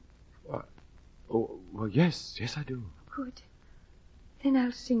Eulalia? Oh, well, yes, I do. Good. Then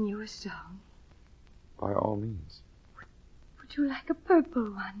I'll sing you a song. By all means. Would you like a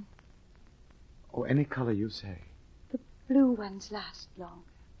purple one? Oh, any color you say. The blue ones last longer.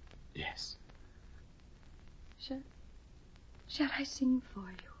 Yes. Shall I sing for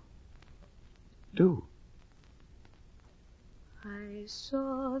you? Do. I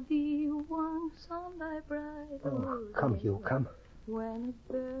saw thee once on thy bridal Oh, come, Hugh, come. when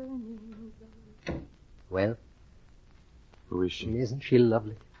a burning light. Well? Who is she? Isn't she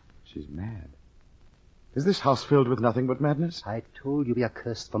lovely? She's mad. Is this house filled with nothing but madness? I told you we are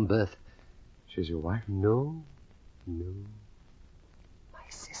cursed from birth. She's your wife? No. My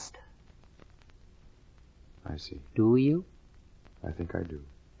sister. I see. Do you? I think I do.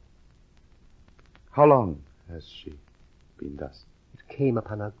 How long has she been thus? It came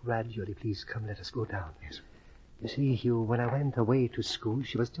upon her gradually. Please come, let us go down. Yes. You see, Hugh, when I went away to school,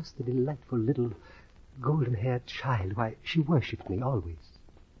 she was just a delightful little golden-haired child. Why, she worshipped me always.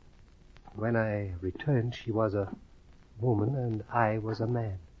 When I returned, she was a woman and I was a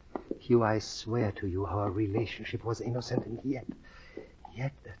man. Hugh, I swear to you our relationship was innocent, and yet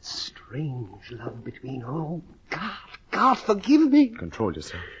that strange love between... Oh, God, forgive me. Control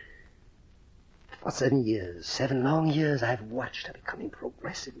yourself. For 7 years, 7 long years, I've watched her becoming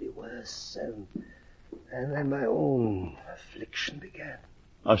progressively worse, and then my own affliction began.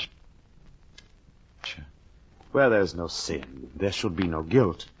 Usher. Where there's no sin, there should be no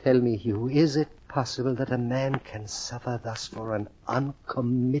guilt. Tell me, Hugh, is it possible that a man can suffer thus for an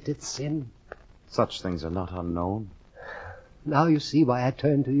uncommitted sin? Such things are not unknown. Now you see why I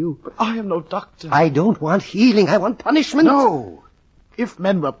turned to you. But I am no doctor. I don't want healing, I want punishment. No! If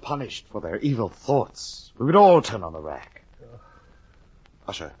men were punished for their evil thoughts, we would all turn on the rack.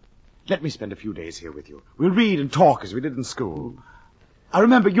 Usher, let me spend a few days here with you. We'll read and talk as we did in school. I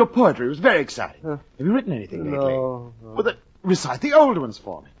remember your poetry was very exciting. Have you written anything lately? No. Well, then, recite the old ones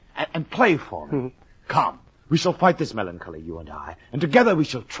for me, and play for me. Come, we shall fight this melancholy, you and I, and together we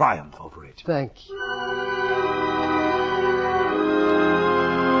shall triumph over it. Thank you.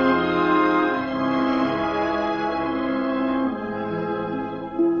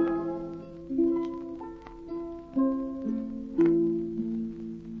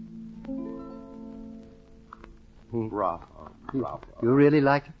 Bravo. You really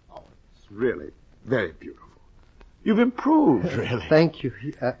like it? Oh, it's really very beautiful. You've improved, really. Thank you.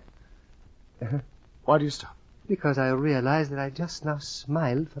 Why do you stop? Because I realized that I just now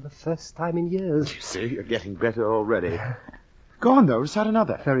smiled for the first time in years. You see, you're getting better already. Go on, though. Recite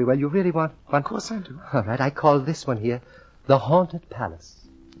another. Very well. You really want one? Of course I do. All right. I call this one here The Haunted Palace.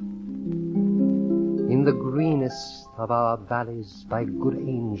 In the greenest of our valleys, by good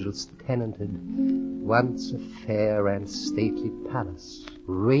angels tenanted, once a fair and stately palace,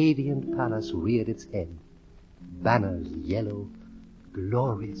 radiant palace, reared its head. Banners yellow,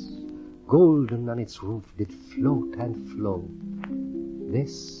 glorious, golden on its roof did float and flow.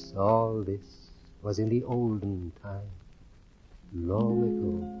 All this, was in the olden time, long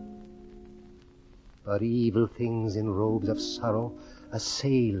ago. But evil things in robes of sorrow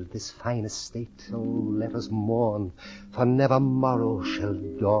assailed this fine estate. Oh, let us mourn, for never morrow shall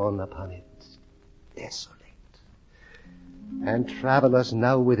dawn upon it desolate. And travelers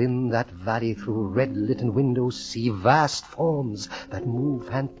now within that valley through red-litten windows see vast forms that move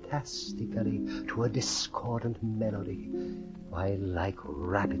fantastically to a discordant melody, while like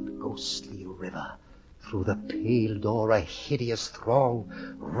rapid ghostly river through the pale door a hideous throng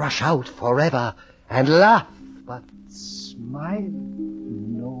rush out forever and laugh, but smile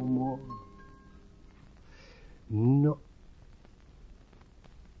no more. No.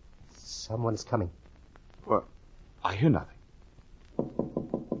 Someone's coming. Well, I hear nothing.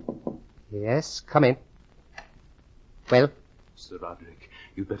 Yes, come in. Well? Sir Roderick,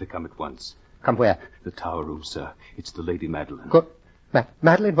 you'd better come at once. Come where? The tower room, sir. It's the Lady Madeline. Good.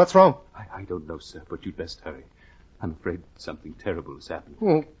 Madeline, what's wrong? I don't know, sir, but you'd best hurry. I'm afraid something terrible has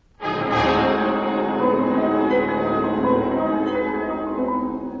happened.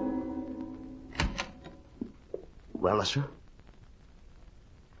 Well, Usher?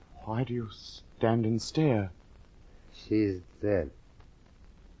 Why do you stand and stare? She's dead.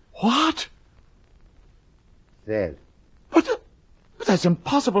 What? Dead. But that's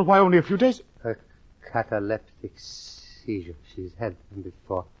impossible. Why only a few days? A cataleptic seizure. She's had them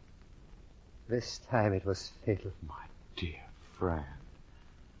before. This time it was fatal. My dear Fran.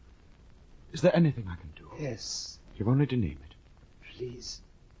 Is there anything I can do? Yes. You've only to name it. Please,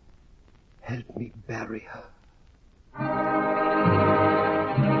 help me bury her.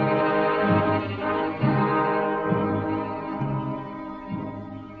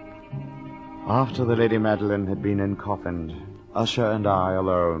 After the Lady Madeline had been encoffined, Usher and I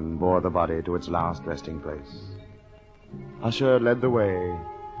alone bore the body to its last resting place. Usher led the way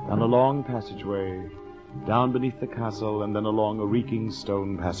down a long passageway, down beneath the castle, and then along a reeking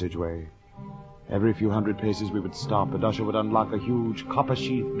stone passageway. Every few hundred paces we would stop, and Usher would unlock a huge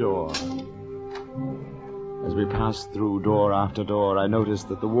copper-sheathed door. As we passed through door after door, I noticed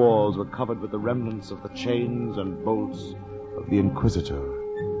that the walls were covered with the remnants of the chains and bolts of the Inquisitor.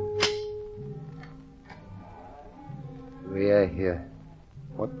 We are here.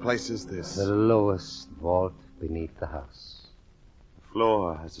 What place is this? The lowest vault beneath the house. The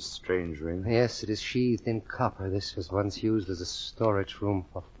floor has a strange ring. Yes, it is sheathed in copper. This was once used as a storage room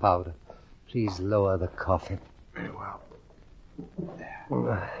for powder. Please lower the coffin. Very well.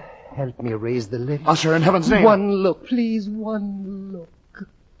 There. Help me raise the lid. Usher, in heaven's name. One look, please, one look.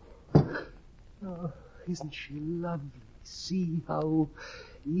 Oh, isn't she lovely? See how,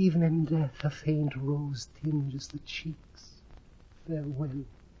 even in death, a faint rose tinges the cheeks. Farewell,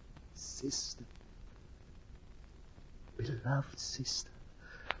 sister. Beloved sister.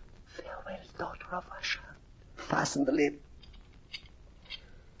 Farewell, daughter of Usher. Fasten the lid.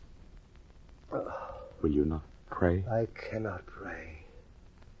 Will you not pray? I cannot pray.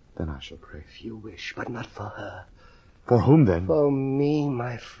 Then I shall pray. If you wish, but not for her. For whom, then? For me,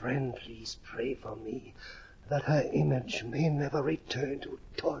 my friend, please pray for me, that her image may never return to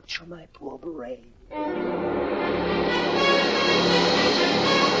torture my poor brain.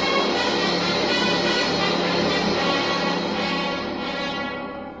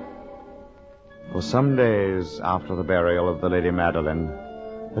 For some days after the burial of the Lady Madeline,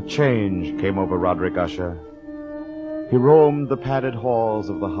 a change came over Roderick Usher. He roamed the padded halls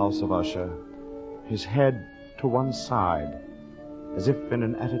of the House of Usher, his head to one side, as if in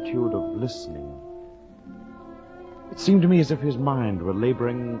an attitude of listening. It seemed to me as if his mind were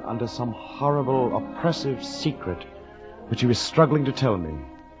laboring under some horrible, oppressive secret which he was struggling to tell me.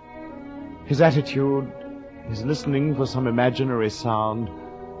 His attitude, his listening for some imaginary sound,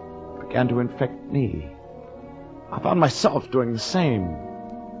 began to infect me. I found myself doing the same.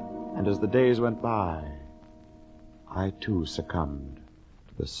 And as the days went by, I too succumbed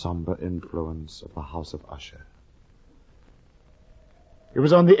to the somber influence of the House of Usher. It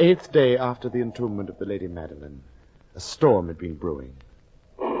was on the 8th day after the entombment of the Lady Madeline. A storm had been brewing.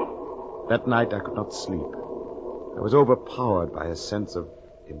 That night I could not sleep. I was overpowered by a sense of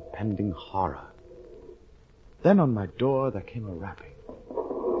impending horror. Then on my door there came a rapping.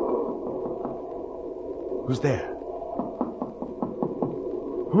 Who's there?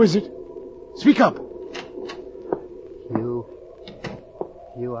 Who is it? Speak up!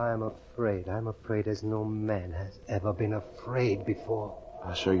 You, I'm afraid. I'm afraid as no man has ever been afraid before.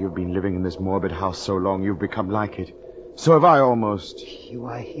 Usher, you've been living in this morbid house so long you've become like it. So have I almost. You,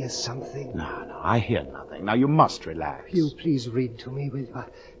 I hear something. No, I hear nothing. Now you must relax. You please read to me, will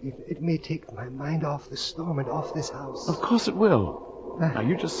you? It may take my mind off the storm and off this house. Of course it will. Now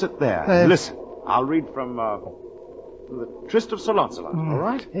you just sit there and listen. I'll read from the Tryst of Sir Launcelot, all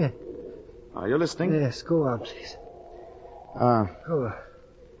right? Yeah. Are you listening? Yes, go on, please. Go on.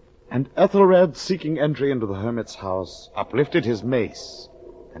 And Ethelred, seeking entry into the hermit's house, uplifted his mace,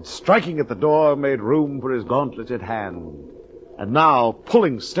 and striking at the door, made room for his gauntleted hand. And now,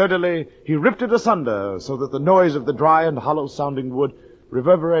 pulling sturdily, he ripped it asunder, so that the noise of the dry and hollow-sounding wood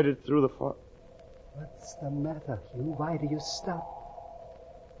reverberated through the What's the matter, Hugh? Why do you stop?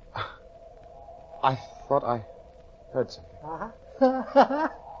 I thought I heard something. Uh-huh.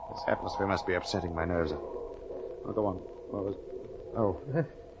 This atmosphere must be upsetting my nerves. Oh, go on. What was...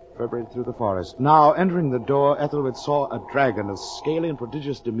 reverberated through the forest. Now, entering the door, Ethelred saw a dragon of scaly and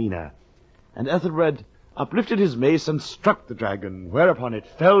prodigious demeanor. And Ethelred uplifted his mace and struck the dragon, whereupon it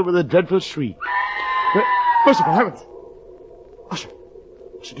fell with a dreadful shriek. Merciful heavens! Usher,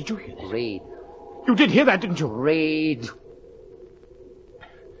 did you hear that? Read. You did hear that, didn't you? Read.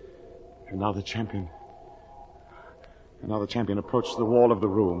 And now the champion approached the wall of the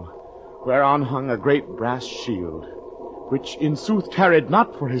room, whereon hung a great brass shield, which in sooth tarried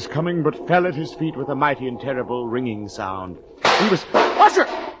not for his coming, but fell at his feet with a mighty and terrible ringing sound. He was... Usher!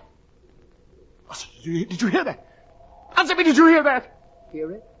 Usher, did you hear that? Answer me, did you hear that?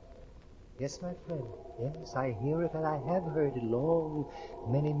 Hear it? Yes, my friend. Yes, I hear it, and I have heard it long,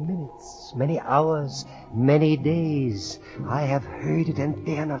 many minutes, many hours, many days. I have heard it and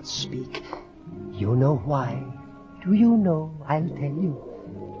dare not speak. You know why? Do you know? I'll tell you.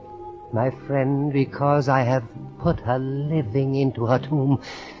 My friend, because I have put her living into her tomb.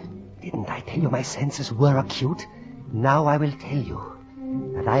 Didn't I tell you my senses were acute? Now I will tell you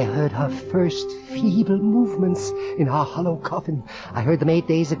that I heard her first feeble movements in her hollow coffin. I heard them 8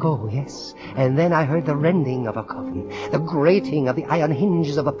 days ago, yes. And then I heard the rending of her coffin, the grating of the iron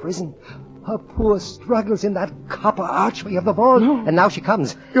hinges of a prison, her poor struggles in that copper archway of the vault. No. And now she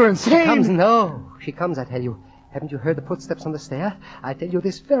comes. You're insane. She comes, I tell you. Haven't you heard the footsteps on the stair? I tell you,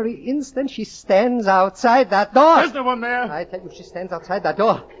 this very instant she stands outside that door. There's no one there. I tell you, she stands outside that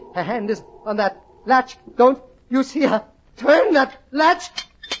door. Her hand is on that latch. Don't you see her? Turn that latch.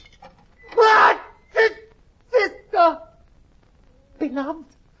 What? Sister. Beloved.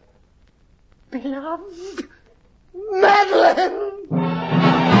 Madeline!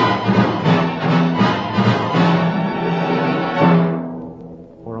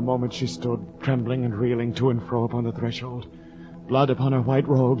 For a moment she stood, trembling and reeling to and fro upon the threshold, blood upon her white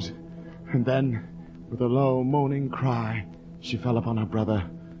robes, and then, with a low, moaning cry, she fell upon her brother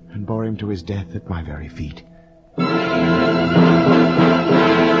and bore him to his death at my very feet.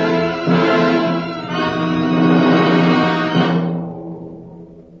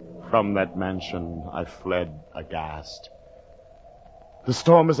 From that mansion I fled aghast. The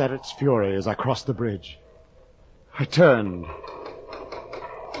storm was at its fury as I crossed the bridge. I turned.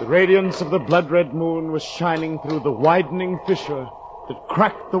 The radiance of the blood-red moon was shining through the widening fissure that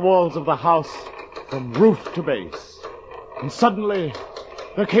cracked the walls of the house from roof to base. And suddenly,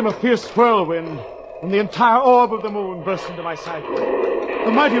 there came a fierce whirlwind, and the entire orb of the moon burst into my sight.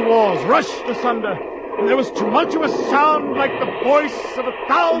 The mighty walls rushed asunder, and there was tumultuous sound like the voice of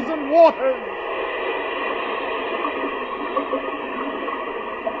 1,000 waters.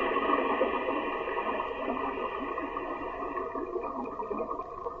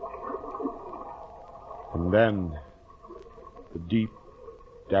 And then the deep,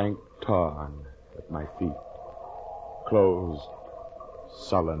 dank tarn at my feet closed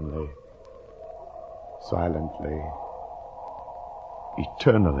sullenly, silently,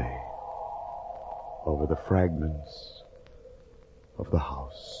 eternally over the fragments of the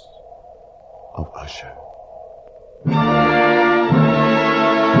house of Usher.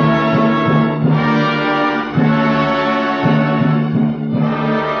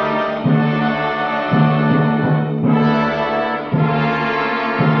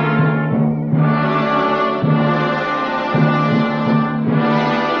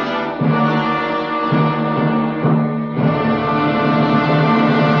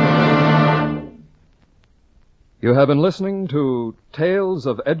 You have been listening to Tales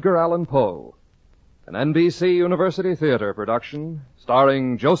of Edgar Allan Poe, an NBC University Theater production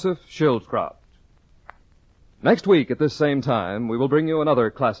starring Joseph Schildkraut. Next week at this same time, we will bring you another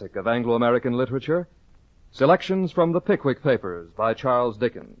classic of Anglo-American literature, selections from the Pickwick Papers by Charles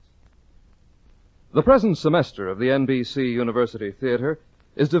Dickens. The present semester of the NBC University Theater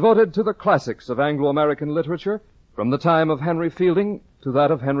is devoted to the classics of Anglo-American literature from the time of Henry Fielding to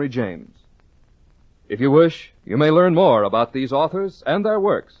that of Henry James. If you wish, you may learn more about these authors and their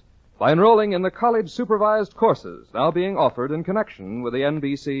works by enrolling in the college-supervised courses now being offered in connection with the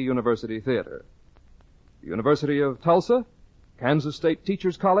NBC University Theater. The University of Tulsa, Kansas State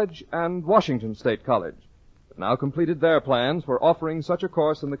Teachers College, and Washington State College have now completed their plans for offering such a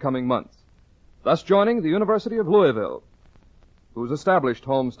course in the coming months, thus joining the University of Louisville, whose established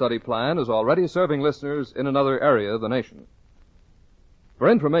home study plan is already serving listeners in another area of the nation. For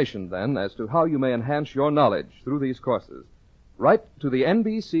information, then, as to how you may enhance your knowledge through these courses, write to the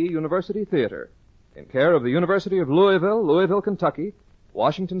NBC University Theater, in care of the University of Louisville, Louisville, Kentucky,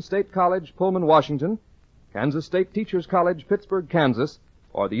 Washington State College, Pullman, Washington, Kansas State Teachers College, Pittsburgh, Kansas,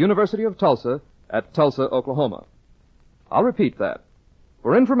 or the University of Tulsa at Tulsa, Oklahoma. I'll repeat that.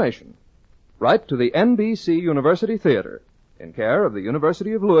 For information, write to the NBC University Theater, in care of the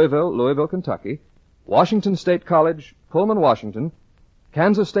University of Louisville, Louisville, Kentucky, Washington State College, Pullman, Washington,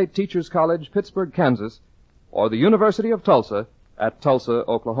 Kansas State Teachers College, Pittsburgh, Kansas, or the University of Tulsa at Tulsa,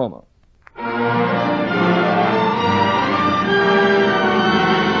 Oklahoma.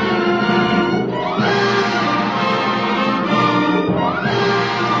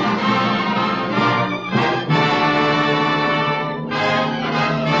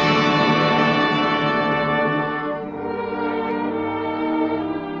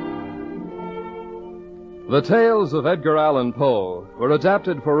 The Tales of Edgar Allan Poe were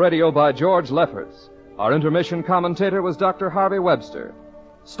adapted for radio by George Lefferts. Our intermission commentator was Dr. Harvey Webster.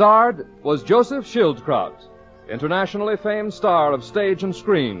 Starred was Joseph Schildkraut, internationally famed star of stage and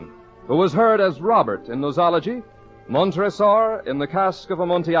screen, who was heard as Robert in Nosology, Montresor in The Cask of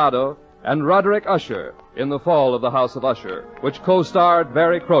Amontillado, and Roderick Usher in The Fall of the House of Usher, which co-starred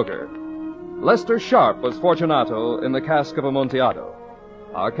Barry Kroger. Lester Sharp was Fortunato in The Cask of Amontillado.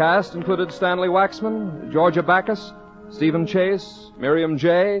 Our cast included Stanley Waxman, Georgia Backus, Stephen Chase, Miriam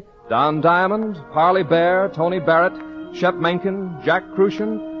J., Don Diamond, Parley Bear, Tony Barrett, Shep Mencken, Jack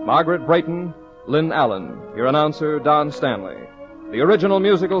Crucian, Margaret Brayton, Lynn Allen. Your announcer, Don Stanley. The original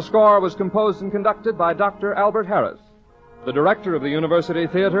musical score was composed and conducted by Dr. Albert Harris. The director of the University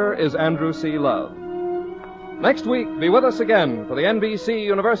Theater is Andrew C. Love. Next week, be with us again for the NBC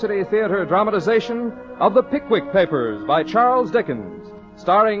University Theater dramatization of The Pickwick Papers by Charles Dickens,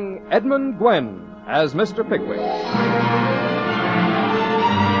 starring Edmund Gwenn as Mr. Pickwick.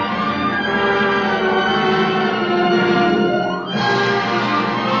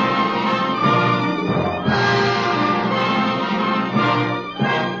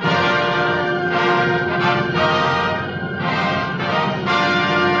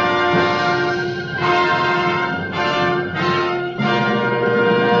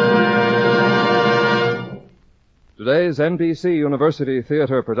 Today's NBC University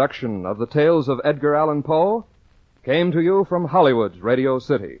Theater production of the Tales of Edgar Allan Poe came to you from Hollywood's Radio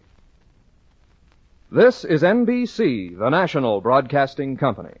City. This is NBC, the national broadcasting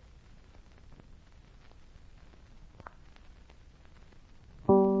company.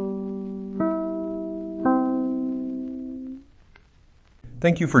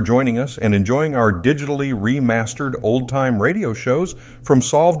 Thank you for joining us and enjoying our digitally remastered old-time radio shows from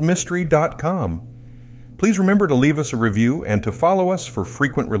SolvedMystery.com. Please remember to leave us a review and to follow us for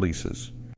frequent releases.